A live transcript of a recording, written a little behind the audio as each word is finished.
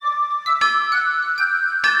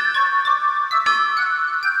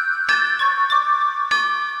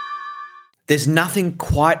There's nothing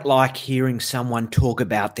quite like hearing someone talk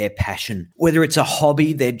about their passion. Whether it's a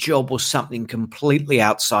hobby, their job, or something completely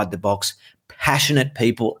outside the box, passionate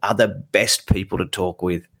people are the best people to talk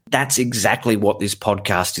with. That's exactly what this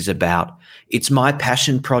podcast is about. It's my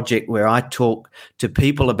passion project where I talk to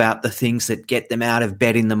people about the things that get them out of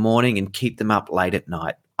bed in the morning and keep them up late at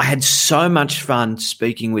night. I had so much fun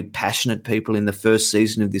speaking with passionate people in the first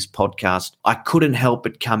season of this podcast. I couldn't help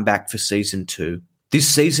but come back for season 2. This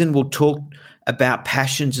season we'll talk about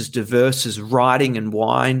passions as diverse as riding and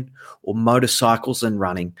wine or motorcycles and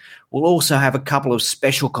running. We'll also have a couple of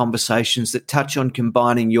special conversations that touch on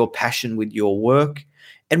combining your passion with your work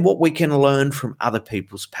and what we can learn from other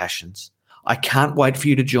people's passions. I can't wait for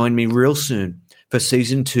you to join me real soon for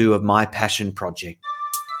season 2 of My Passion Project.